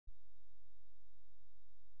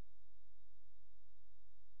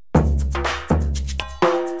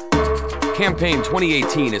Campaign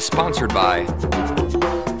 2018 is sponsored by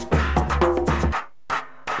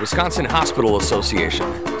Wisconsin Hospital Association,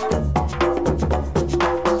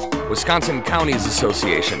 Wisconsin Counties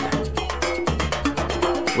Association,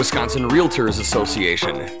 Wisconsin Realtors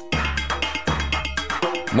Association,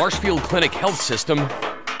 Marshfield Clinic Health System,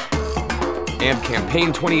 and Campaign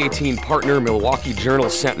 2018 partner Milwaukee Journal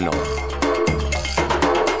Sentinel.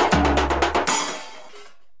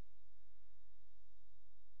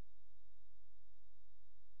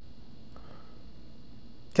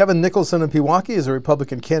 Kevin Nicholson of Pewaukee is a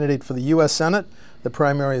Republican candidate for the U.S. Senate. The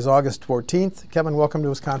primary is August 14th. Kevin, welcome to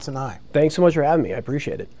WisconsinEye. Thanks so much for having me. I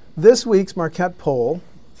appreciate it. This week's Marquette poll,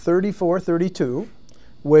 34-32,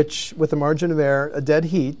 which, with a margin of error, a dead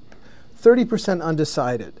heat, 30%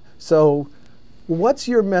 undecided. So what's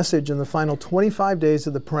your message in the final 25 days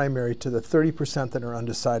of the primary to the 30% that are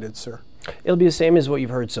undecided, sir? It'll be the same as what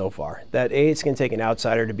you've heard so far, that it's going to take an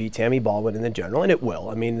outsider to beat Tammy Baldwin in the general, and it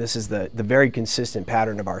will. I mean, this is the very consistent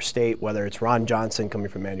pattern of our state, whether it's Ron Johnson coming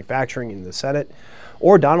from manufacturing in the Senate,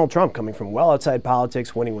 or Donald Trump coming from well outside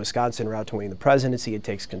politics, winning Wisconsin, route to winning the presidency. It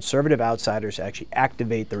takes conservative outsiders to actually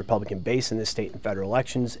activate the Republican base in this state in federal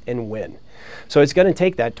elections and win. So it's going to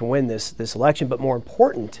take that to win this election, but more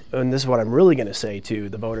important, and this is what I'm really going to say to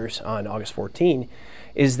the voters on August 14,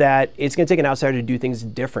 is that it's going to take an outsider to do things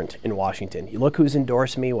different in Washington. You look who's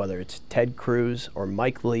endorsed me, whether it's Ted Cruz or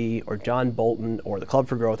Mike Lee or John Bolton or the Club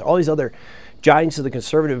for Growth, all these other giants of the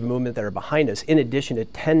conservative movement that are behind us, in addition to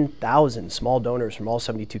 10,000 small donors from all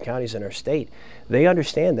 72 counties in our state. They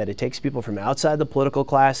understand that it takes people from outside the political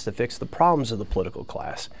class to fix the problems of the political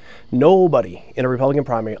class. Nobody in a Republican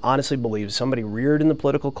primary honestly believes somebody reared in the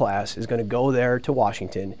political class is going to go there to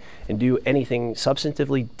Washington and do anything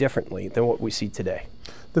substantively differently than what we see today.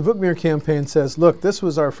 The Vootmere campaign says, look, this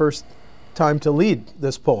was our first time to lead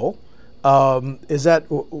this poll.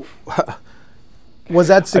 Was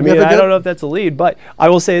that significant? I mean, I don't know if that's a lead, but I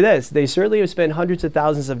will say this. They certainly have spent hundreds of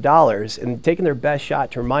thousands of dollars and taken their best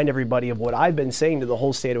shot to remind everybody of what I've been saying to the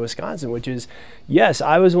whole state of Wisconsin, which is, yes,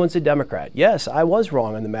 I was once a Democrat. Yes, I was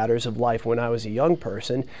wrong on the matters of life when I was a young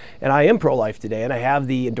person, and I am pro-life today, and I have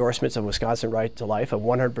the endorsements of Wisconsin Right to Life, a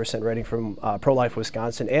 100% rating from Pro-Life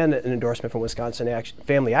Wisconsin, and an endorsement from Wisconsin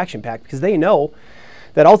Family Action PAC, because they know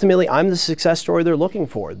that ultimately I'm the success story they're looking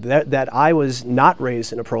for, that I was not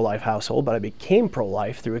raised in a pro-life household, but I became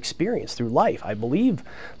pro-life through experience, through life. I believe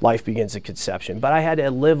life begins at conception, but I had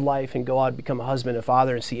to live life and go out and become a husband and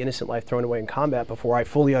father and see innocent life thrown away in combat before I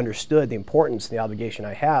fully understood the importance and the obligation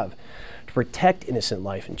I have to protect innocent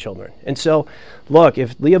life and children. And so, look,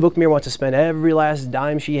 if Leah Vootmere wants to spend every last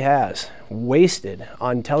dime she has wasted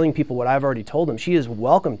on telling people what I've already told them, she is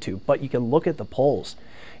welcome to, but you can look at the polls.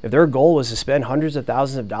 If their goal was to spend hundreds of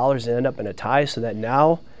thousands of dollars and end up in a tie so that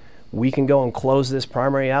now we can go and close this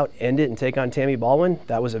primary out, end it, and take on Tammy Baldwin,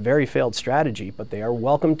 that was a very failed strategy, but they are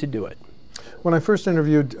welcome to do it. When I first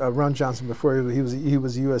interviewed Ron Johnson before he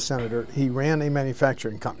was a U.S. Senator, he ran a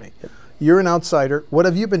manufacturing company. You're an outsider. What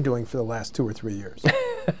have you been doing for the last 2 or 3 years?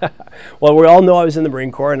 Well, we all know I was in the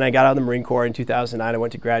Marine Corps, and I got out of the Marine Corps in 2009. I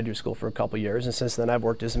went to graduate school for a couple years, and since then I've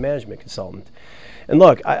worked as a management consultant. And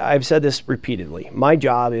look, I've said this repeatedly. My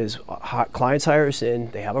job is clients hire us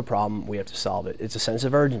in, they have a problem, we have to solve it. It's a sense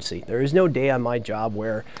of urgency. There is no day on my job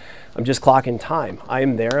where I'm just clocking time. I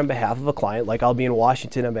am there on behalf of a client, like I'll be in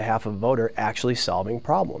Washington on behalf of a voter, actually solving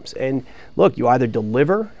problems. And look, you either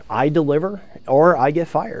deliver, or I get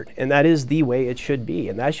fired. And that is the way it should be.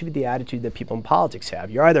 And that should be the attitude that people in politics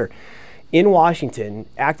have. You're either in Washington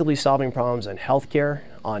actively solving problems on healthcare,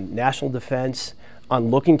 on national defense, on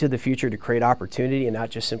looking to the future to create opportunity and not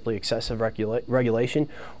just simply excessive regulation,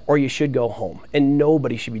 or you should go home. And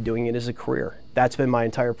nobody should be doing it as a career. That's been my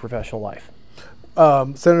entire professional life.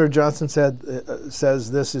 Senator Johnson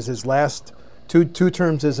says this is his last two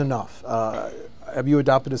terms is enough. Have you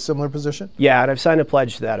adopted a similar position? Yeah, and I've signed a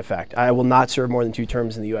pledge to that effect. I will not serve more than 2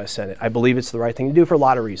 terms in the U.S. Senate. I believe it's the right thing to do for a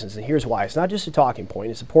lot of reasons, and here's why. It's not just a talking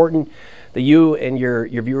point. It's important that you and your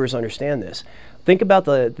viewers understand this. Think about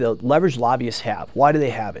the leverage lobbyists have. Why do they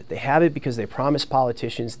have it? They have it because they promise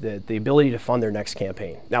politicians the ability to fund their next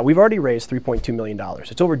campaign. Now, we've already raised $3.2 million.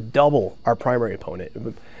 It's over double our primary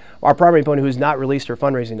opponent. Our primary opponent who's not released her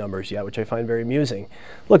fundraising numbers yet, which I find very amusing.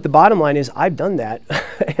 Look, the bottom line is I've done that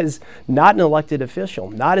as not an elected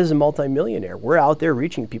official, not as a multimillionaire. We're out there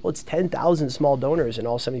reaching people. It's 10,000 small donors in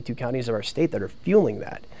all 72 counties of our state that are fueling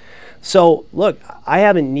that. So, look, I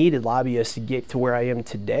haven't needed lobbyists to get to where I am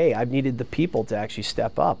today. I've needed the people to actually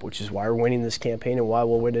step up, which is why we're winning this campaign and why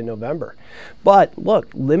we'll win in November. But, look,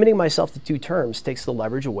 limiting myself to 2 terms takes the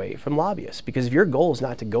leverage away from lobbyists, because if your goal is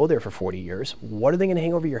not to go there for 40 years, what are they going to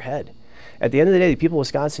hang over your head? head. At the end of the day, the people of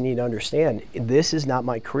Wisconsin need to understand this is not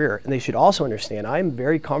my career. And they should also understand I'm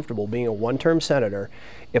very comfortable being a one-term senator.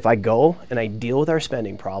 If I go and I deal with our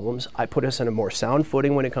spending problems, I put us on a more sound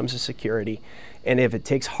footing when it comes to security. And if it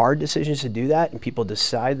takes hard decisions to do that and people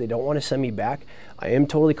decide they don't want to send me back, I am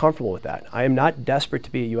totally comfortable with that. I am not desperate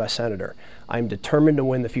to be a U.S. senator. I am determined to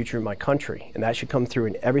win the future of my country. And that should come through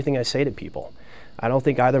in everything I say to people. I don't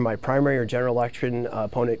think either my primary or general election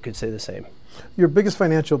opponent could say the same. Your biggest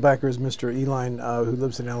financial backer is Mr. Eline, who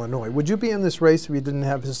lives in Illinois. Would you be in this race if you didn't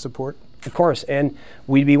have his support? Of course, and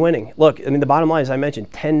we'd be winning. Look, I mean, the bottom line is I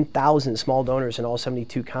mentioned 10,000 small donors in all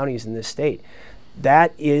 72 counties in this state.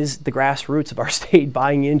 That is the grassroots of our state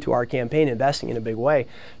buying into our campaign, investing in a big way.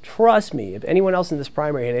 Trust me, if anyone else in this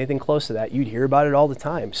primary had anything close to that, you'd hear about it all the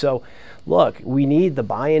time. So, look, we need the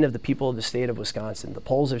buy-in of the people of the state of Wisconsin. The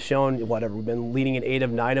polls have shown, whatever, we've been leading in 8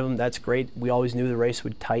 of 9 of them. That's great. We always knew the race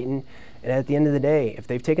would tighten. And at the end of the day, if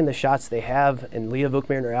they've taken the shots they have, and Leah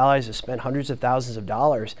Vukmir and her allies have spent hundreds of thousands of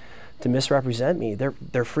dollars to misrepresent me,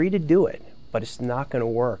 they're free to do it. But it's not going to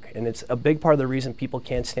work. And it's a big part of the reason people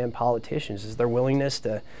can't stand politicians is their willingness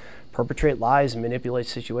to perpetrate lies and manipulate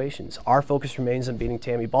situations. Our focus remains on beating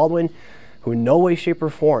Tammy Baldwin, who in no way, shape, or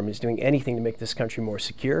form is doing anything to make this country more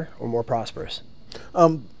secure or more prosperous.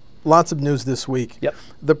 Lots of news this week. Yep.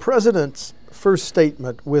 The president's first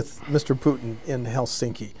statement with Mr. Putin in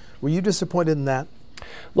Helsinki. Were you disappointed in that?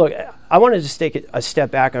 Look, I want to just take a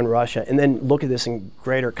step back on Russia and then look at this in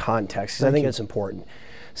greater context, because I think it's important.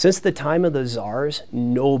 Since the time of the czars,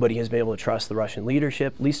 nobody has been able to trust the Russian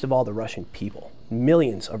leadership, least of all the Russian people.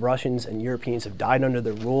 Millions of Russians and Europeans have died under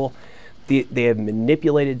their rule. They have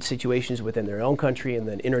manipulated situations within their own country and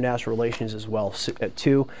then international relations as well,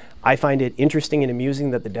 too. I find it interesting and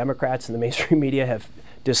amusing that the Democrats and the mainstream media have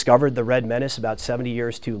discovered the Red Menace about 70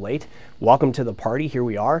 years too late. Welcome to the party. Here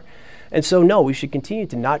we are. And so, no, we should continue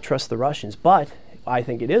to not trust the Russians, but I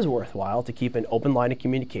think it is worthwhile to keep an open line of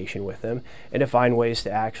communication with them and to find ways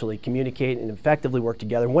to actually communicate and effectively work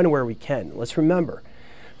together when and where we can. Let's remember,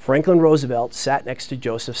 Franklin Roosevelt sat next to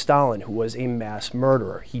Joseph Stalin, who was a mass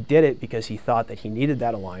murderer. He did it because he thought that he needed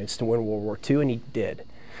that alliance to win World War II, and he did.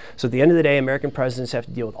 So at the end of the day, American presidents have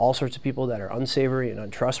to deal with all sorts of people that are unsavory and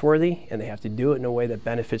untrustworthy, and they have to do it in a way that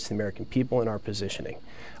benefits the American people and our positioning.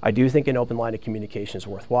 I do think an open line of communication is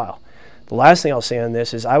worthwhile. The last thing I'll say on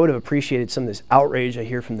this is I would have appreciated some of this outrage I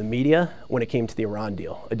hear from the media when it came to the Iran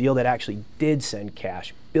deal, a deal that actually did send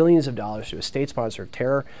cash, billions of dollars to a state sponsor of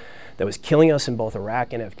terror that was killing us in both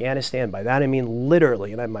Iraq and Afghanistan. By that I mean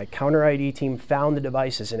literally, and my counter ID team found the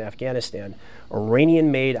devices in Afghanistan,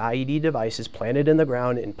 Iranian-made IED devices planted in the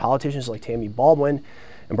ground, and politicians like Tammy Baldwin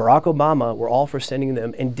and Barack Obama were all for sending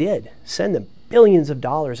them, and did send them, billions of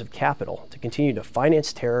dollars of capital to continue to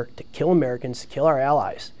finance terror, to kill Americans, to kill our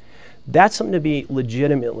allies. That's something to be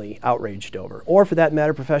legitimately outraged over. Or for that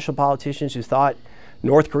matter, professional politicians who thought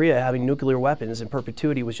North Korea having nuclear weapons in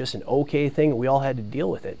perpetuity was just an okay thing and we all had to deal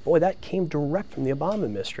with it. Boy, that came direct from the Obama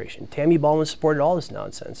administration. Tammy Baldwin supported all this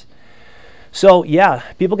nonsense. So yeah,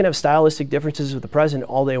 people can have stylistic differences with the president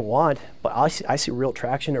all they want, but I see real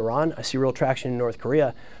traction in Iran. I see real traction in North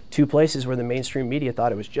Korea, 2 places where the mainstream media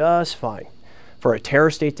thought it was just fine for a terror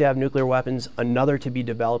state to have nuclear weapons, another to be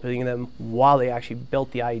developing them while they actually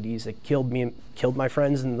built the IEDs that killed me and killed my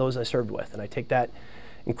friends and those I served with. And I take that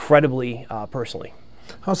incredibly personally.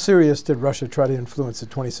 How serious did Russia try to influence the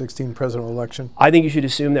 2016 presidential election? I think you should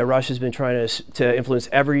assume that Russia's been trying to influence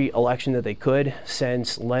every election that they could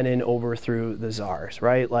since Lenin overthrew the czars,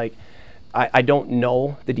 right? Like, I don't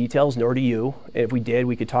know the details, nor do you. If we did,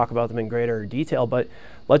 we could talk about them in greater detail, but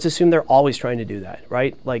let's assume they're always trying to do that,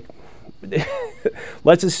 right? Like,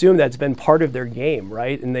 let's assume that's been part of their game,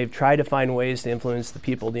 right? And they've tried to find ways to influence the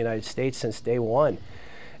people of the United States since day one.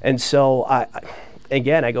 And so,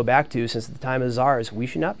 again, I go back to, since the time of the czars, we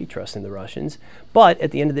should not be trusting the Russians. But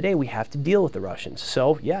at the end of the day, we have to deal with the Russians.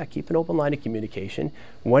 So, yeah, keep an open line of communication.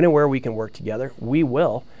 When and where we can work together, we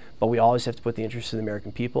will. But we always have to put the interests of the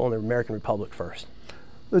American people and the American Republic first.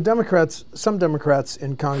 The Democrats, some Democrats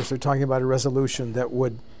in Congress are talking about a resolution that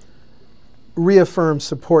would reaffirm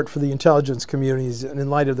support for the intelligence communities in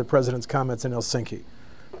light of the president's comments in Helsinki.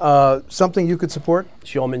 Something you could support?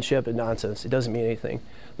 Showmanship and nonsense. It doesn't mean anything.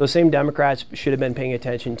 Those same Democrats should have been paying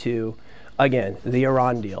attention to, again, the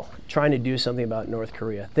Iran deal, trying to do something about North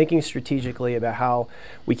Korea, thinking strategically about how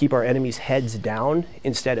we keep our enemies' heads down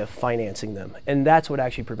instead of financing them. And that's what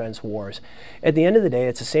actually prevents wars. At the end of the day,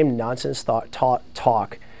 it's the same nonsense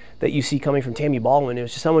talk that you see coming from Tammy Baldwin. It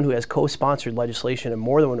was just someone who has co-sponsored legislation on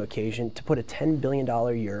more than one occasion to put a $10 billion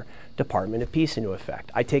a year Department of Peace into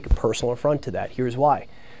effect. I take a personal affront to that. Here's why.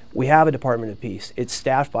 We have a Department of Peace. It's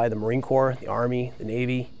staffed by the Marine Corps, the Army, the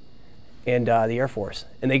Navy, and the Air Force.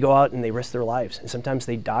 And they go out and they risk their lives. And sometimes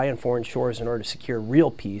they die on foreign shores in order to secure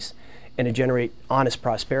real peace and to generate honest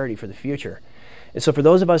prosperity for the future. And so for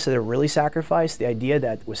those of us that have really sacrificed, the idea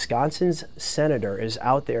that Wisconsin's senator is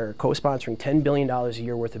out there co-sponsoring $10 billion a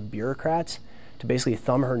year worth of bureaucrats to basically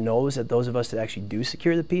thumb her nose at those of us that actually do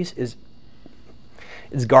secure the peace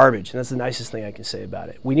it's garbage, and that's the nicest thing I can say about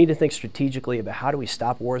it. We need to think strategically about how do we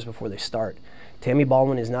stop wars before they start. Tammy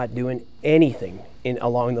Baldwin is not doing anything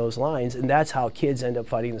along those lines, and that's how kids end up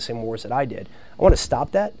fighting the same wars that I did. I want to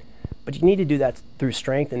stop that, but you need to do that through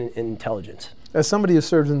strength and intelligence. As somebody who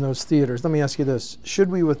served in those theaters, let me ask you this.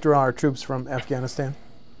 Should we withdraw our troops from Afghanistan?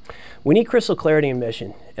 We need crystal clarity in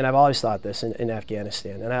mission, and I've always thought this in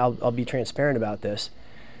Afghanistan, and I'll be transparent about this,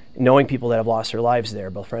 knowing people that have lost their lives there,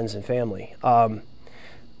 both friends and family.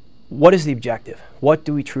 What is the objective? What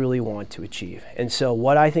do we truly want to achieve? And so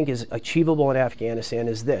what I think is achievable in Afghanistan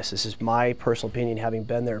is this. This is my personal opinion, having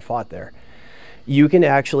been there and fought there. You can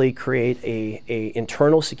actually create a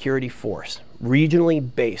internal security force, regionally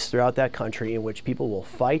based throughout that country, in which people will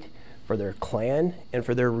fight for their clan and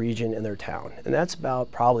for their region and their town. And that's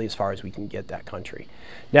about probably as far as we can get that country.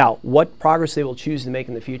 Now, what progress they will choose to make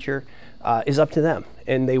in the future is up to them,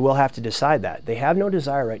 and they will have to decide that. They have no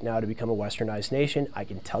desire right now to become a westernized nation. I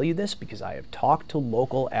can tell you this because I have talked to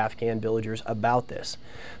local Afghan villagers about this.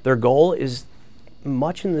 Their goal is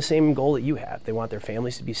much in the same goal that you have. They want their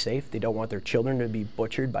families to be safe. They don't want their children to be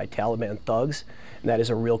butchered by Taliban thugs, and that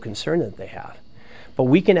is a real concern that they have. But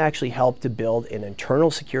we can actually help to build an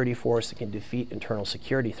internal security force that can defeat internal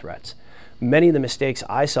security threats. Many of the mistakes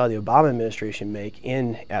I saw the Obama administration make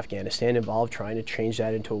in Afghanistan involved trying to change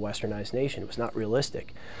that into a westernized nation. It was not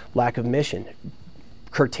realistic. Lack of mission,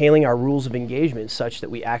 curtailing our rules of engagement such that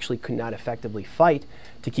we actually could not effectively fight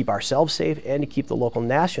to keep ourselves safe and to keep the local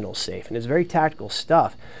nationals safe. And it's very tactical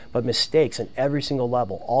stuff, but mistakes at every single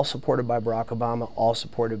level, all supported by Barack Obama, all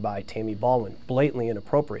supported by Tammy Baldwin, blatantly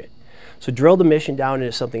inappropriate. So drill the mission down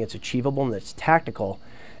into something that's achievable and that's tactical.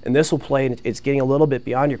 And this will play, and it's getting a little bit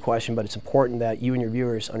beyond your question, but it's important that you and your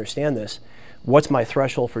viewers understand this. What's my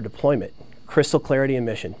threshold for deployment? Crystal clarity and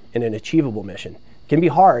mission, and an achievable mission. It can be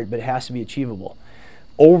hard, but it has to be achievable.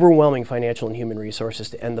 Overwhelming financial and human resources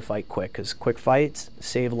to end the fight quick, because quick fights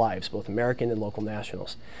save lives, both American and local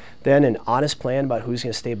nationals. Then an honest plan about who's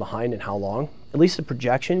going to stay behind and how long. At least a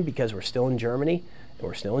projection, because we're still in Germany and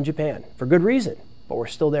we're still in Japan, for good reason, but we're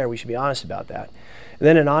still there. We should be honest about that. And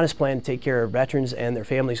then an honest plan to take care of veterans and their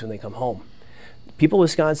families when they come home. People in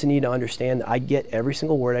Wisconsin need to understand that I get every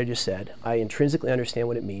single word I just said. I intrinsically understand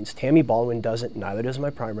what it means. Tammy Baldwin doesn't, neither does my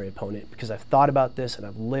primary opponent, because I've thought about this and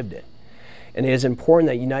I've lived it. And it is important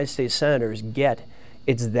that United States senators get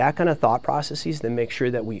it's that kind of thought processes that make sure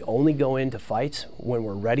that we only go into fights when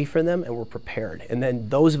we're ready for them and we're prepared. And then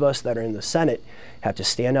those of us that are in the Senate have to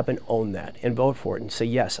stand up and own that and vote for it and say,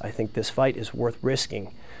 yes, I think this fight is worth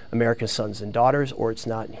risking American sons and daughters, or it's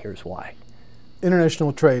not, and here's why.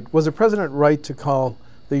 International trade. Was the president right to call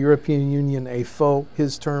the European Union a foe,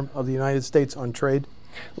 his term, of the United States on trade?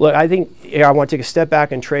 Look, I think I want to take a step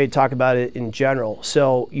back and trade, talk about it in general.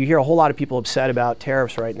 So you hear a whole lot of people upset about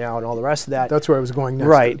tariffs right now and all the rest of that. That's where I was going next.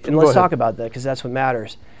 Right, and let's talk about that because that's what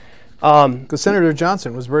matters. Because Senator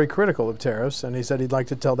Johnson was very critical of tariffs, and he said he'd like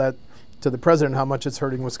to tell that to the president how much it's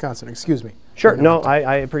hurting Wisconsin. Excuse me. Sure, no,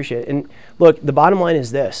 I appreciate it. And look, the bottom line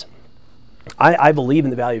is this. I believe in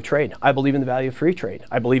the value of trade. I believe in the value of free trade.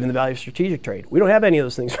 I believe in the value of strategic trade. We don't have any of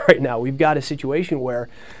those things right now. We've got a situation where,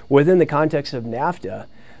 within the context of NAFTA,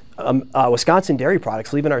 Wisconsin dairy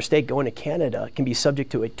products leaving our state going to Canada can be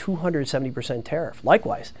subject to a 270% tariff.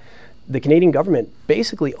 Likewise, the Canadian government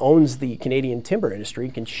basically owns the Canadian timber industry,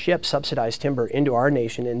 can ship subsidized timber into our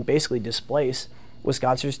nation and basically displace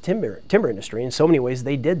Wisconsin's timber industry. In so many ways,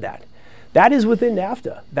 they did that. That is within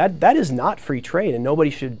NAFTA. That is not free trade, and nobody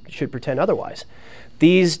should pretend otherwise.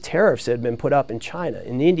 These tariffs that have been put up in China,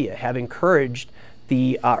 in India, have encouraged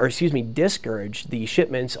discouraged the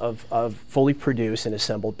shipments of fully produced and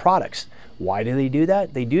assembled products. Why do they do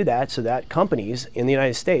that? They do that so that companies in the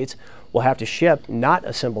United States will have to ship not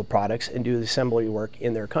assembled products and do the assembly work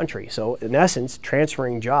in their country. So in essence,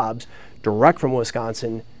 transferring jobs direct from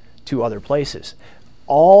Wisconsin to other places.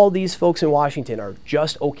 All these folks in Washington are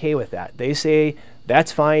just okay with that. They say,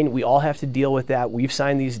 that's fine, we all have to deal with that, we've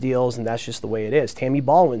signed these deals, and that's just the way it is. Tammy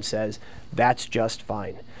Baldwin says, that's just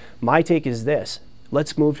fine. My take is this,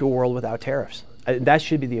 let's move to a world without tariffs. That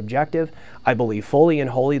should be the objective. I believe fully and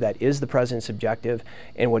wholly that is the president's objective.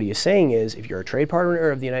 And what he is saying is, if you're a trade partner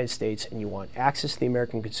of the United States and you want access to the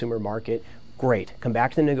American consumer market, great, come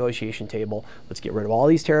back to the negotiation table, let's get rid of all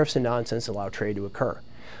these tariffs and nonsense and allow trade to occur.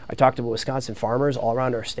 I talked to Wisconsin farmers all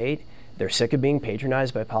around our state. They're sick of being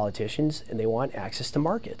patronized by politicians, and they want access to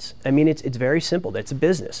markets. I mean, it's very simple. It's a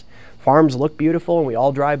business. Farms look beautiful, and we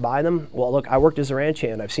all drive by them. Well, look, I worked as a ranch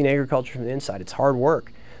hand. I've seen agriculture from the inside. It's hard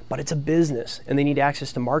work, but it's a business, and they need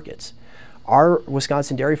access to markets. Our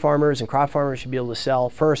Wisconsin dairy farmers and crop farmers should be able to sell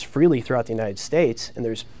first freely throughout the United States,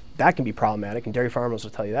 and that can be problematic, and dairy farmers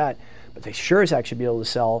will tell you that, but they sure as heck should be able to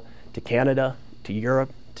sell to Canada, to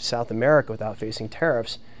Europe, to South America without facing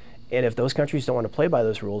tariffs. And if those countries don't want to play by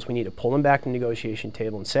those rules, we need to pull them back to the negotiation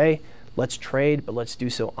table and say, let's trade, but let's do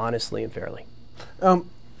so honestly and fairly.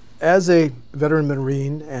 As a veteran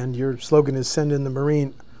Marine, and your slogan is send in the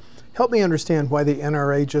Marine, help me understand why the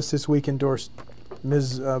NRA just this week endorsed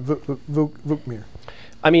Ms. Vukmir.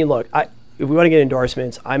 I mean, look, if we want to get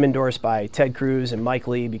endorsements, I'm endorsed by Ted Cruz and Mike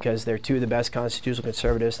Lee because they're two of the best constitutional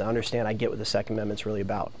conservatives that understand I get what the Second Amendment's really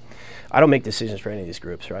about. I don't make decisions for any of these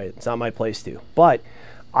groups, right? It's not my place to. But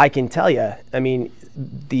I can tell you, I mean,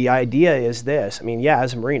 the idea is this. I mean, yeah,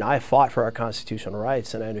 as a Marine, I fought for our constitutional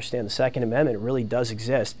rights, and I understand the Second Amendment really does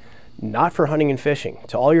exist, not for hunting and fishing.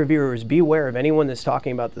 To all your viewers, beware of anyone that's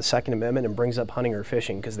talking about the Second Amendment and brings up hunting or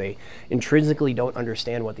fishing because they intrinsically don't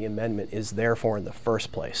understand what the amendment is there for in the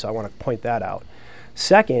first place. So I want to point that out.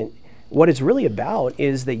 Second, what it's really about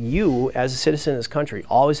is that you, as a citizen of this country,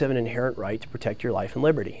 always have an inherent right to protect your life and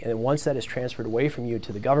liberty. And once that is transferred away from you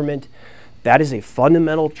to the government, that is a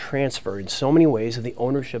fundamental transfer in so many ways of the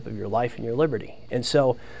ownership of your life and your liberty. And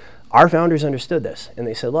so our founders understood this, and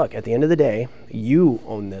they said, look, at the end of the day, you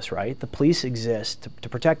own this right. The police exist to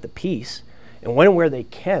protect the peace, and when and where they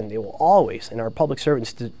can, they will always, and our public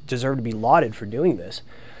servants deserve to be lauded for doing this,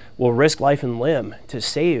 will risk life and limb to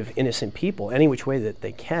save innocent people any which way that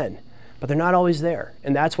they can. But they're not always there,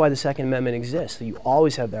 and that's why the Second Amendment exists, so you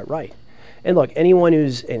always have that right. And look, anyone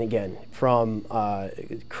who's, and again, from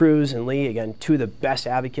Cruz and Lee, again, two of the best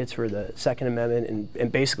advocates for the Second Amendment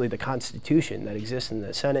and basically the Constitution that exists in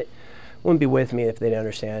the Senate, wouldn't be with me if they didn't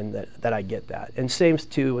understand that I get that. And same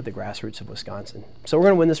too with the grassroots of Wisconsin. So we're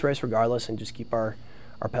going to win this race regardless and just keep our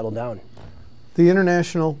pedal down. The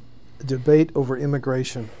international debate over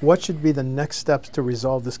immigration, what should be the next steps to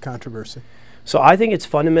resolve this controversy? So I think it's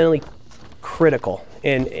fundamentally critical.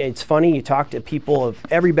 And it's funny, you talk to people of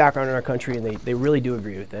every background in our country, and they really do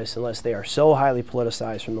agree with this, unless they are so highly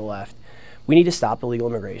politicized from the left. We need to stop illegal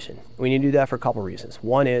immigration. We need to do that for a couple reasons.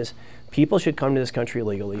 One is people should come to this country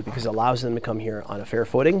legally because it allows them to come here on a fair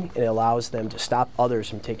footing, and it allows them to stop others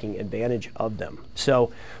from taking advantage of them.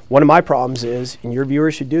 So one of my problems is, and your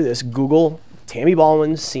viewers should do this, Google Tammy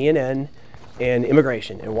Baldwin, CNN, and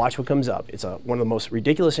immigration, and watch what comes up. It's one of the most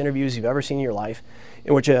ridiculous interviews you've ever seen in your life,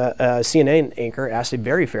 in which a CNN anchor asked a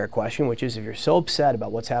very fair question, which is, if you're so upset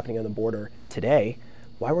about what's happening on the border today,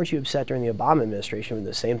 why weren't you upset during the Obama administration when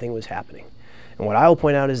the same thing was happening? And what I will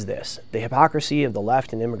point out is this: the hypocrisy of the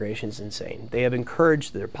left in immigration is insane. They have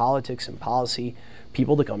encouraged their politics and policy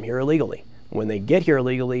people to come here illegally. When they get here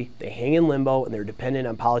illegally, they hang in limbo, and they're dependent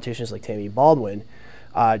on politicians like Tammy Baldwin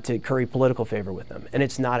to curry political favor with them. And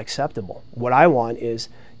it's not acceptable. What I want is,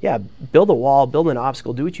 yeah, build a wall, build an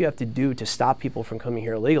obstacle, do what you have to do to stop people from coming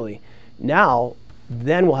here illegally. Now,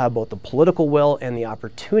 then we'll have both the political will and the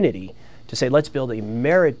opportunity to say, let's build a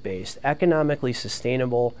merit-based, economically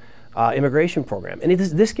sustainable immigration program. And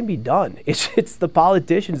this can be done. It's the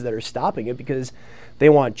politicians that are stopping it because they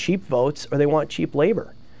want cheap votes or they want cheap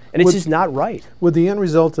labor. And it's just not right. Would the end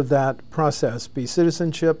result of that process be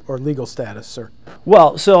citizenship or legal status, sir?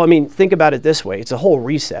 Well, so, I mean, think about it this way. It's a whole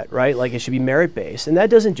reset, right? Like, it should be merit-based. And that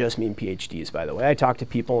doesn't just mean PhDs, by the way. I talk to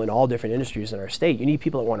people in all different industries in our state. You need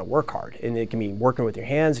people that want to work hard. And it can be working with your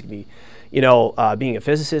hands. It can be, being a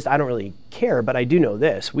physicist. I don't really care, but I do know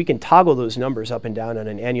this. We can toggle those numbers up and down on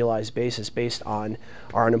an annualized basis based on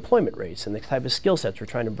our unemployment rates and the type of skill sets we're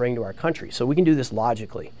trying to bring to our country. So we can do this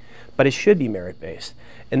logically. But it should be merit-based.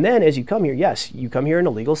 And then as you come here, yes, you come here in a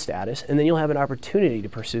legal status, and then you'll have an opportunity to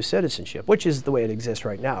pursue citizenship, which is the way it exists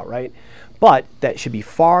right now, right? But that should be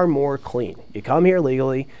far more clean. You come here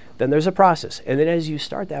legally, then there's a process. And then as you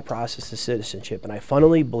start that process to citizenship, and I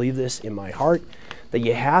fundamentally believe this in my heart, that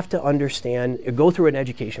you have to understand, go through an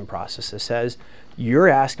education process that says you're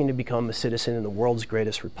asking to become a citizen in the world's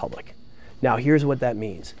greatest republic. Now, here's what that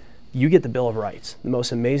means. You get the Bill of Rights, the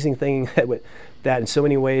most amazing thing that in so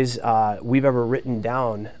many ways we've ever written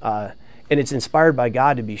down, and it's inspired by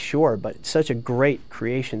God, to be sure, but it's such a great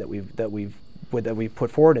creation that we've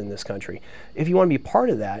put forward in this country. If you want to be part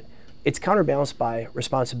of that, it's counterbalanced by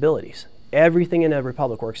responsibilities. Everything in a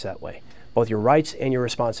republic works that way. Both your rights and your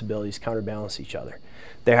responsibilities counterbalance each other.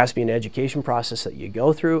 There has to be an education process that you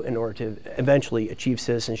go through in order to eventually achieve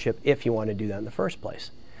citizenship if you want to do that in the first place.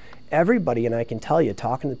 everybody, and I can tell you,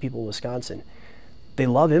 talking to the people of Wisconsin, they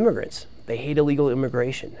love immigrants. They hate illegal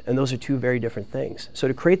immigration, and those are two very different things. So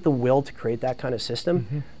to create the will to create that kind of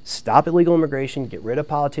system, stop illegal immigration, get rid of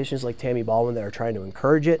politicians like Tammy Baldwin that are trying to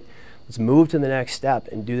encourage it. Let's move to the next step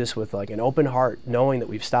and do this with like an open heart, knowing that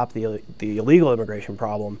we've stopped the illegal immigration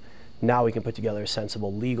problem. Now we can put together a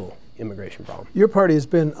sensible legal immigration problem. Your party has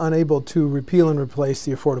been unable to repeal and replace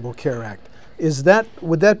the Affordable Care Act.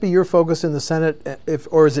 Would that be your focus in the Senate,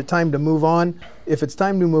 or is it time to move on? If it's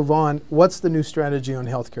time to move on, what's the new strategy on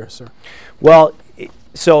health care, sir? Well,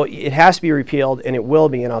 so it has to be repealed, and it will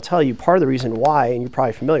be, and I'll tell you part of the reason why, and you're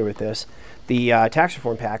probably familiar with this. The tax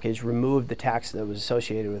reform package removed the tax that was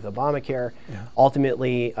associated with Obamacare. Yeah.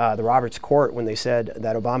 Ultimately, the Roberts Court, when they said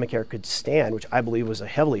that Obamacare could stand, which I believe was a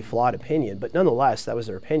heavily flawed opinion, but nonetheless, that was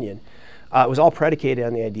their opinion, it was all predicated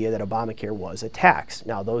on the idea that Obamacare was a tax.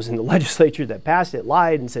 Now, those in the legislature that passed it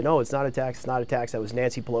lied and said, no, it's not a tax, it's not a tax. That was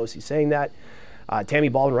Nancy Pelosi saying that. Tammy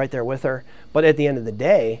Baldwin right there with her. But at the end of the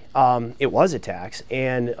day, it was a tax,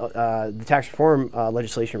 and the tax reform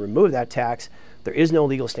legislation removed that tax. There is no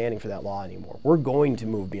legal standing for that law anymore. We're going to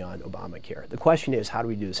move beyond Obamacare. The question is, how do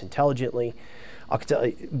we do this intelligently? I'll tell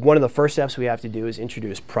you, one of the first steps we have to do is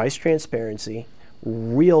introduce price transparency,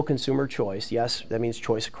 real consumer choice. Yes, that means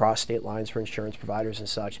choice across state lines for insurance providers and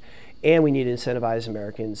such. And we need to incentivize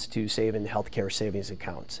Americans to save in healthcare savings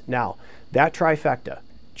accounts. Now, that trifecta,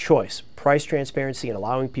 choice, price transparency, and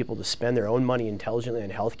allowing people to spend their own money intelligently on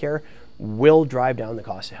healthcare will drive down the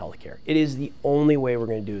cost of healthcare. It is the only way we're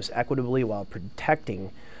going to do this equitably while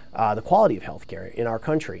protecting the quality of healthcare in our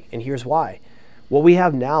country. And here's why. What we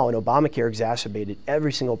have now, and Obamacare exacerbated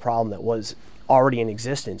every single problem that was already in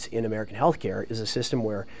existence in American healthcare, is a system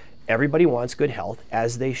where everybody wants good health,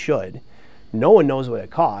 as they should. No one knows what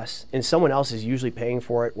it costs, and someone else is usually paying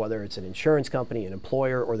for it, whether it's an insurance company, an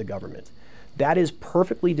employer, or the government. That is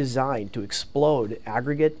perfectly designed to explode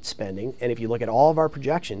aggregate spending, and if you look at all of our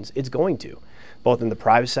projections, it's going to, both in the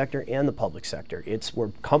private sector and the public sector. It's where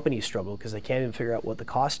companies struggle because they can't even figure out what the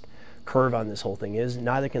cost curve on this whole thing is,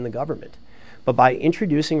 neither can the government. But by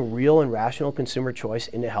introducing real and rational consumer choice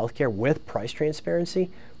into healthcare with price transparency,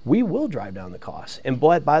 we will drive down the costs. And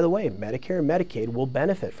by the way, Medicare and Medicaid will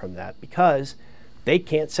benefit from that because they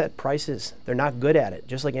can't set prices. They're not good at it.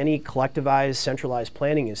 Just like any collectivized, centralized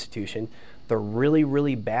planning institution, they're really,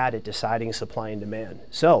 really bad at deciding supply and demand.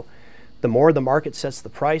 So the more the market sets the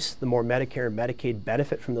price, the more Medicare and Medicaid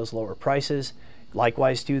benefit from those lower prices.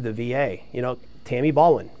 Likewise, too, the VA. You know, Tammy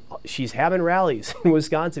Baldwin, she's having rallies in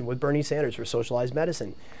Wisconsin with Bernie Sanders for socialized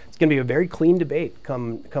medicine. It's going to be a very clean debate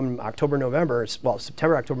come October, November, well,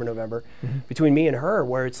 September, October, November, between me and her,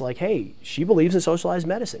 where it's like, hey, she believes in socialized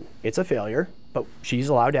medicine. It's a failure, but she's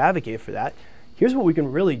allowed to advocate for that. Here's what we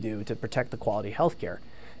can really do to protect the quality of health care.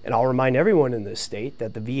 And I'll remind everyone in this state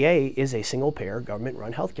that the VA is a single-payer,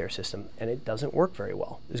 government-run healthcare system, and it doesn't work very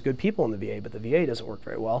well. There's good people in the VA, but the VA doesn't work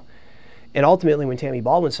very well. And ultimately, when Tammy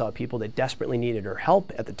Baldwin saw people that desperately needed her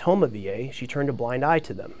help at the Toma VA, she turned a blind eye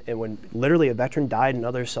to them. And when literally a veteran died and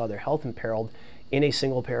others saw their health imperiled in a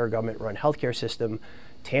single-payer, government-run healthcare system,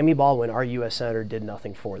 Tammy Baldwin, our U.S. Senator, did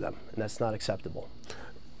nothing for them, and that's not acceptable.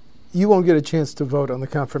 You won't get a chance to vote on the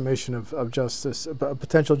confirmation of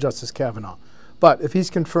potential Justice Kavanaugh. But if he's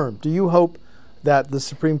confirmed, do you hope that the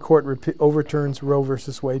Supreme Court overturns Roe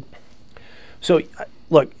versus Wade? So,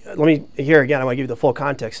 look, let me, here again, I want to give you the full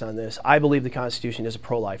context on this. I believe the Constitution is a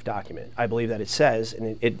pro-life document. I believe that it says,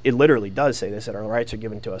 and it literally does say this, that our rights are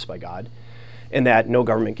given to us by God, and that no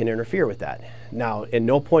government can interfere with that. Now, at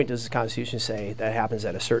no point does the Constitution say that happens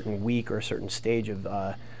at a certain week or a certain stage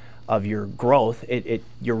of your growth.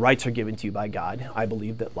 Your rights are given to you by God. I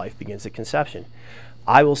believe that life begins at conception.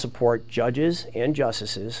 I will support judges and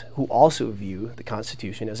justices who also view the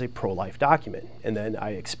Constitution as a pro-life document, and then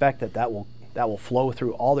I expect that will flow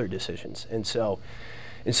through all their decisions. And so,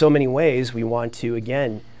 in so many ways, we want to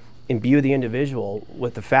again imbue the individual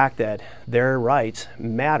with the fact that their rights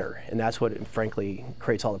matter, and that's what, frankly,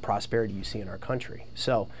 creates all the prosperity you see in our country.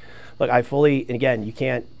 So, look, I fully, and again, you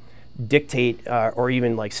can't dictate or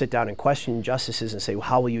even like sit down and question justices and say, well,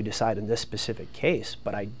 how will you decide in this specific case?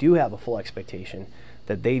 But I do have a full expectation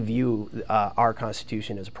that they view our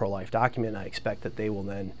Constitution as a pro-life document, and I expect that they will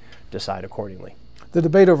then decide accordingly. The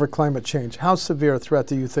debate over climate change, how severe a threat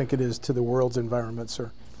do you think it is to the world's environment,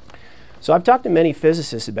 sir? So I've talked to many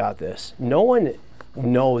physicists about this. No one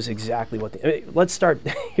knows exactly what let's start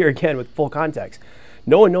here again with full context.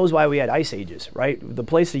 No one knows why we had ice ages, right? The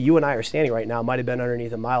place that you and I are standing right now might have been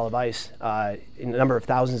underneath a mile of ice a number of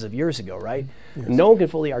thousands of years ago, right? Yes. No one can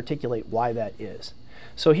fully articulate why that is.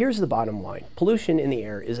 So here's the bottom line. Pollution in the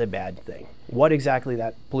air is a bad thing. What exactly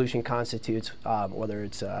that pollution constitutes, whether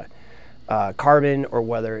it's carbon or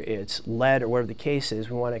whether it's lead or whatever the case is,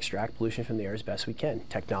 we want to extract pollution from the air as best we can.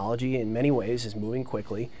 Technology in many ways is moving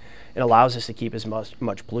quickly and allows us to keep as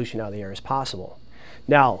much pollution out of the air as possible.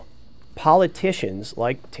 Now, politicians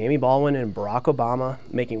like Tammy Baldwin and Barack Obama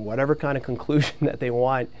making whatever kind of conclusion that they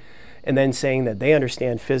want and then saying that they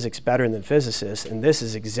understand physics better than physicists, and this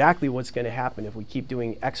is exactly what's going to happen if we keep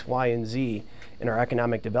doing X, Y, and Z in our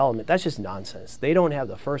economic development, that's just nonsense. They don't have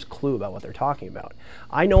the first clue about what they're talking about.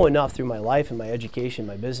 I know enough through my life and my education,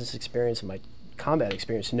 my business experience, and my combat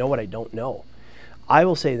experience to know what I don't know. I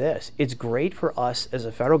will say this, it's great for us as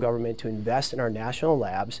a federal government to invest in our national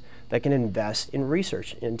labs that can invest in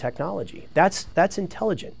research and technology. That's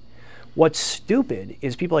intelligent. What's stupid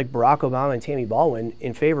is people like Barack Obama and Tammy Baldwin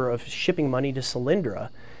in favor of shipping money to Solyndra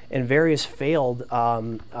and various failed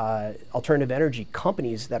alternative energy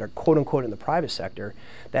companies that are quote unquote in the private sector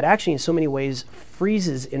that actually in so many ways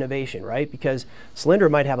freezes innovation, right? Because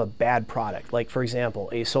Solyndra might have a bad product, like for example,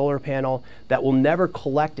 a solar panel that will never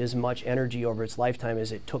collect as much energy over its lifetime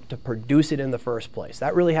as it took to produce it in the first place.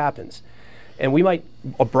 That really happens. And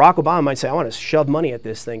Barack Obama might say, I want to shove money at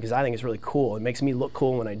this thing because I think it's really cool. It makes me look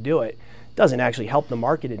cool when I do it. Doesn't actually help the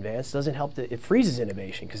market advance, doesn't help, it freezes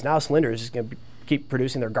innovation because now Solyndra is just going to keep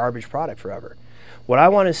producing their garbage product forever. What I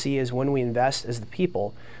want to see is when we invest as the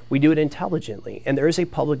people, we do it intelligently. And there is a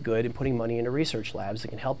public good in putting money into research labs that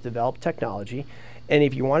can help develop technology. And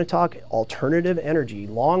if you want to talk alternative energy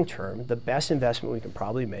long term, the best investment we can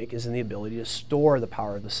probably make is in the ability to store the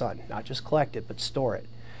power of the sun, not just collect it, but store it.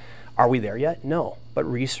 Are we there yet? No. But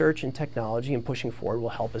research and technology and pushing forward will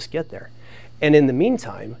help us get there. And in the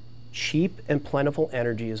meantime, cheap and plentiful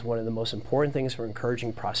energy is one of the most important things for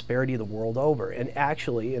encouraging prosperity the world over. And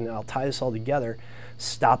actually, and I'll tie this all together,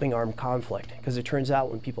 stopping armed conflict. Because it turns out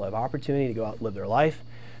when people have opportunity to go out and live their life,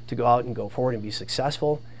 to go out and go forward and be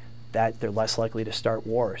successful, that they're less likely to start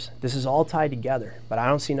wars. This is all tied together, but I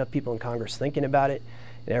don't see enough people in Congress thinking about it.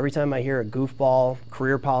 And every time I hear a goofball,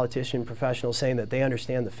 career politician, professional saying that they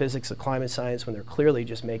understand the physics of climate science when they're clearly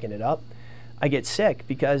just making it up, I get sick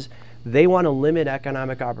because they want to limit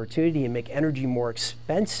economic opportunity and make energy more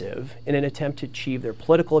expensive in an attempt to achieve their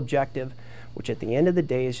political objective, which at the end of the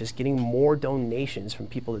day is just getting more donations from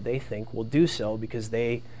people that they think will do so because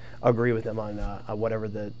they agree with them on whatever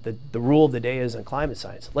the rule of the day is in climate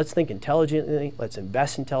science. Let's think intelligently, let's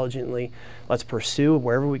invest intelligently, let's pursue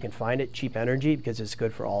wherever we can find it, cheap energy, because it's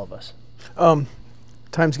good for all of us.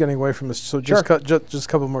 Time's getting away from us, so just a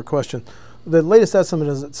couple more questions. The latest estimate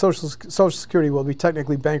is that Social Security will be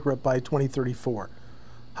technically bankrupt by 2034.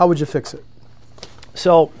 How would you fix it?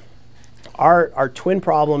 So our twin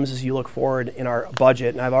problems as you look forward in our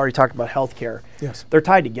budget, and I've already talked about healthcare, yes, they're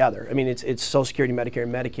tied together. I mean, it's Social Security, Medicare,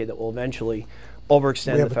 and Medicaid that will eventually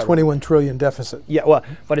overextend. We have a 21 trillion deficit. Yeah, well,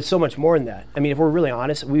 but it's so much more than that. I mean, if we're really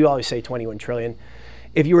honest, we always say 21 trillion.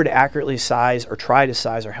 If you were to accurately size or try to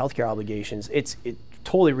size our healthcare obligations, it's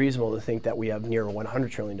totally reasonable to think that we have near a $100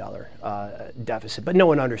 trillion deficit, but no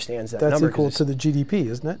one understands that number. That's equal to the GDP,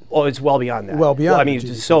 isn't it? Oh, it's well beyond that. Well beyond. Well, I mean,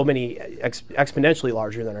 it's so many exponentially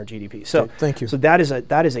larger than our GDP. So, okay, thank you. So that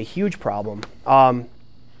is a huge problem.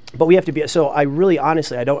 But we have to be. So I really,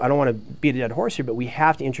 honestly, I don't want to beat a dead horse here, but we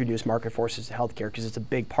have to introduce market forces to healthcare because it's a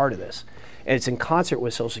big part of this, and it's in concert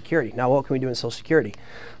with Social Security. Now, what can we do in Social Security?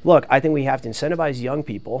 Look, I think we have to incentivize young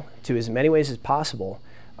people to, as many ways as possible,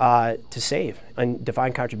 to save and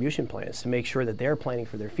defined contribution plans to make sure that they're planning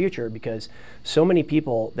for their future, because so many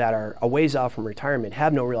people that are a ways off from retirement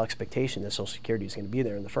have no real expectation that Social Security is going to be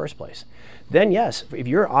there in the first place. Then yes, if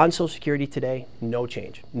you're on Social Security today, no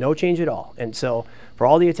change at all. And so for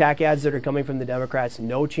all the attack ads that are coming from the Democrats,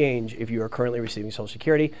 no change if you are currently receiving Social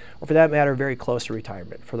Security, or for that matter, very close to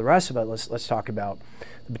retirement. For the rest of it, let's talk about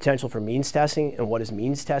the potential for means testing. And what does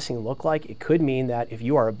means testing look like? It could mean that if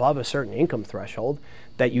you are above a certain income threshold,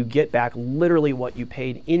 that you get back literally what you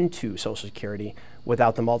paid into Social Security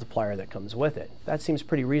without the multiplier that comes with it. That seems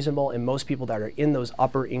pretty reasonable, and most people that are in those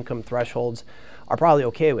upper income thresholds are probably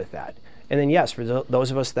okay with that. And then yes, for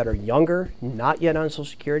those of us that are younger, not yet on Social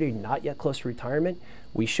Security, not yet close to retirement,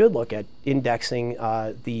 we should look at indexing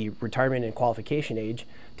the retirement and qualification age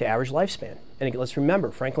to average lifespan. And let's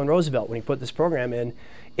remember, Franklin Roosevelt, when he put this program in,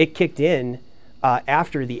 it kicked in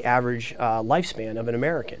after the average lifespan of an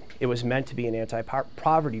American. It was meant to be an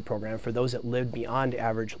anti-poverty program for those that lived beyond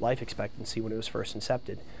average life expectancy when it was first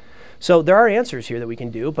incepted. So there are answers here that we can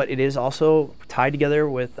do, but it is also tied together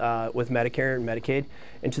with Medicare and Medicaid.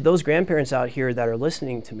 And to those grandparents out here that are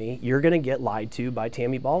listening to me, you're going to get lied to by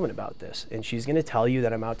Tammy Baldwin about this. And she's going to tell you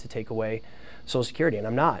that I'm out to take away Social Security, and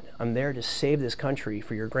I'm not. I'm there to save this country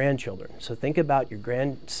for your grandchildren. So think about your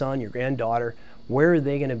grandson, your granddaughter. Where are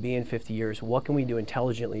they going to be in 50 years? What can we do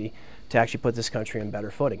intelligently to actually put this country on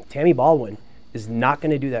better footing. Tammy Baldwin is not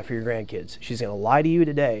going to do that for your grandkids. She's going to lie to you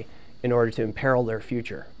today in order to imperil their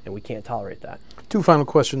future, and we can't tolerate that. Two final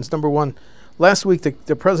questions. Number one, last week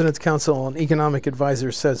the President's Council on Economic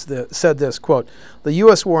Advisors said this, quote, "The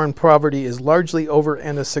U.S. war on poverty is largely over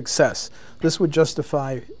and a success. This would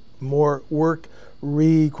justify more work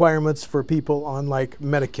requirements for people on like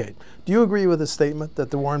Medicaid." Do you agree with the statement that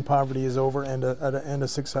the war on poverty is over and a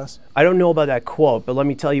success? I don't know about that quote, but let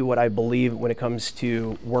me tell you what I believe when it comes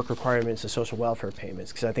to work requirements and social welfare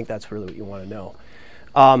payments, because I think that's really what you want to know.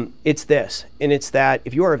 It's this, and it's that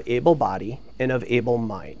if you are of able body and of able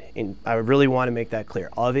mind, and I really want to make that clear,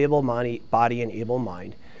 of able body and able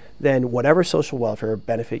mind, then whatever social welfare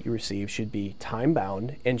benefit you receive should be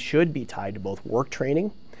time-bound and should be tied to both work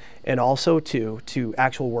training and also to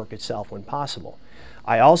actual work itself when possible.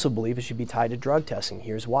 I also believe it should be tied to drug testing.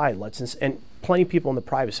 Here's why. And plenty of people in the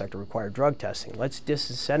private sector require drug testing. Let's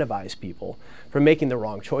disincentivize people from making the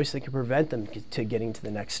wrong choice that can prevent them to getting to the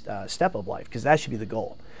next step of life, because that should be the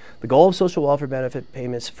goal. The goal of social welfare benefit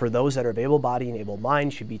payments for those that are of able body and able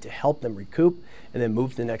mind should be to help them recoup and then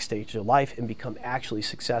move to the next stage of life and become actually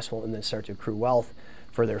successful and then start to accrue wealth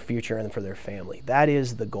for their future and for their family. That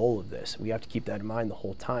is the goal of this. We have to keep that in mind the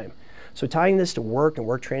whole time. So tying this to work and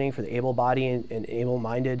work training for the able-bodied and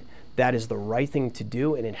able-minded, that is the right thing to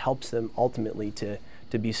do, and it helps them ultimately to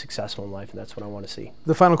be successful in life, and that's what I want to see.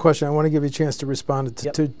 The final question, I want to give you a chance to respond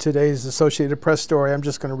to today's Associated Press story. I'm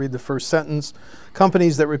just going to read the first sentence.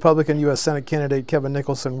 Companies that Republican U.S. Senate candidate Kevin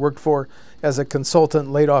Nicholson worked for as a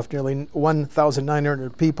consultant laid off nearly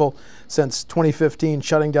 1,900 people since 2015,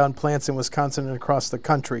 shutting down plants in Wisconsin and across the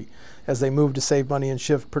country as they move to save money and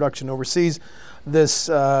shift production overseas. This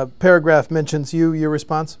paragraph mentions you. Your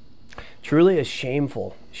response? Truly a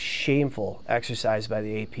shameful exercise by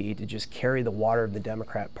the AP to just carry the water of the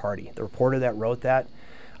Democrat Party. The reporter that wrote that,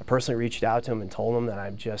 I personally reached out to him and told him that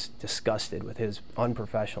I'm just disgusted with his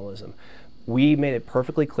unprofessionalism. We made it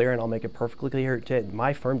perfectly clear, and I'll make it perfectly clear today,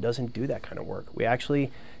 my firm doesn't do that kind of work. We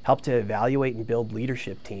actually help to evaluate and build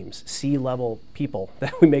leadership teams, C-level people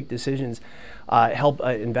that we make decisions, help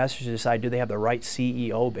investors decide, do they have the right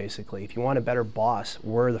CEO, basically. If you want a better boss,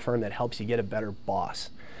 we're the firm that helps you get a better boss.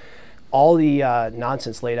 All the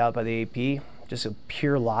nonsense laid out by the AP, just a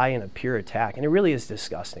pure lie and a pure attack, and it really is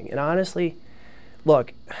disgusting. And honestly,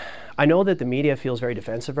 look, I know that the media feels very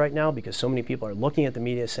defensive right now because so many people are looking at the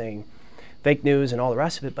media saying fake news and all the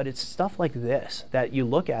rest of it, but it's stuff like this that you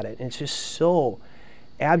look at it and it's just so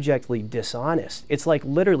abjectly dishonest. It's like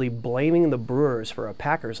literally blaming the Brewers for a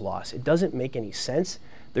Packers loss. It doesn't make any sense.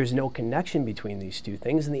 There's no connection between these two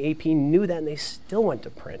things, and the AP knew that and they still went to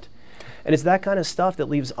print. And it's that kind of stuff that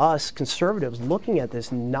leaves us conservatives looking at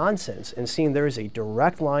this nonsense and seeing there is a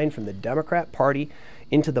direct line from the Democrat Party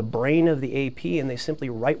into the brain of the AP, and they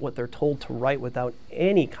simply write what they're told to write without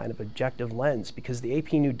any kind of objective lens, because the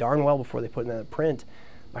AP knew darn well before they put it in print,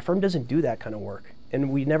 my firm doesn't do that kind of work,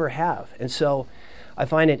 and we never have. And so I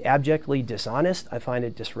find it abjectly dishonest. I find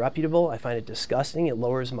it disreputable. I find it disgusting. It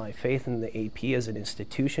lowers my faith in the AP as an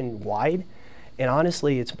institution wide. And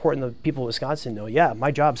honestly, it's important that people of Wisconsin know, yeah, my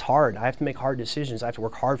job's hard. I have to make hard decisions. I have to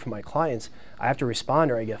work hard for my clients. I have to respond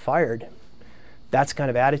or I get fired. That's the kind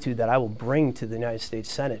of attitude that I will bring to the United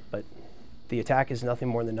States Senate. But the attack is nothing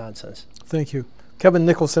more than nonsense. Thank you. Kevin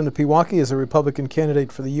Nicholson of Pewaukee is a Republican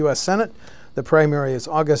candidate for the U.S. Senate. The primary is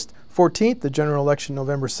August 14th, the general election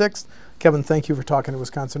November 6th. Kevin, thank you for talking to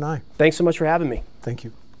WisconsinEye. Thanks so much for having me. Thank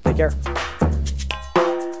you. Take care.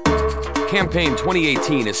 Campaign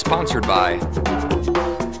 2018 is sponsored by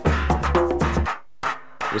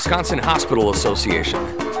Wisconsin Hospital Association,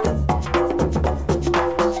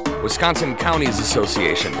 Wisconsin Counties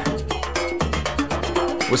Association,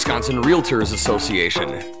 Wisconsin Realtors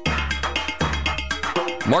Association,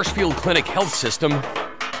 Marshfield Clinic Health System,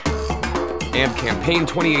 and Campaign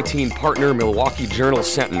 2018 partner Milwaukee Journal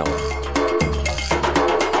Sentinel.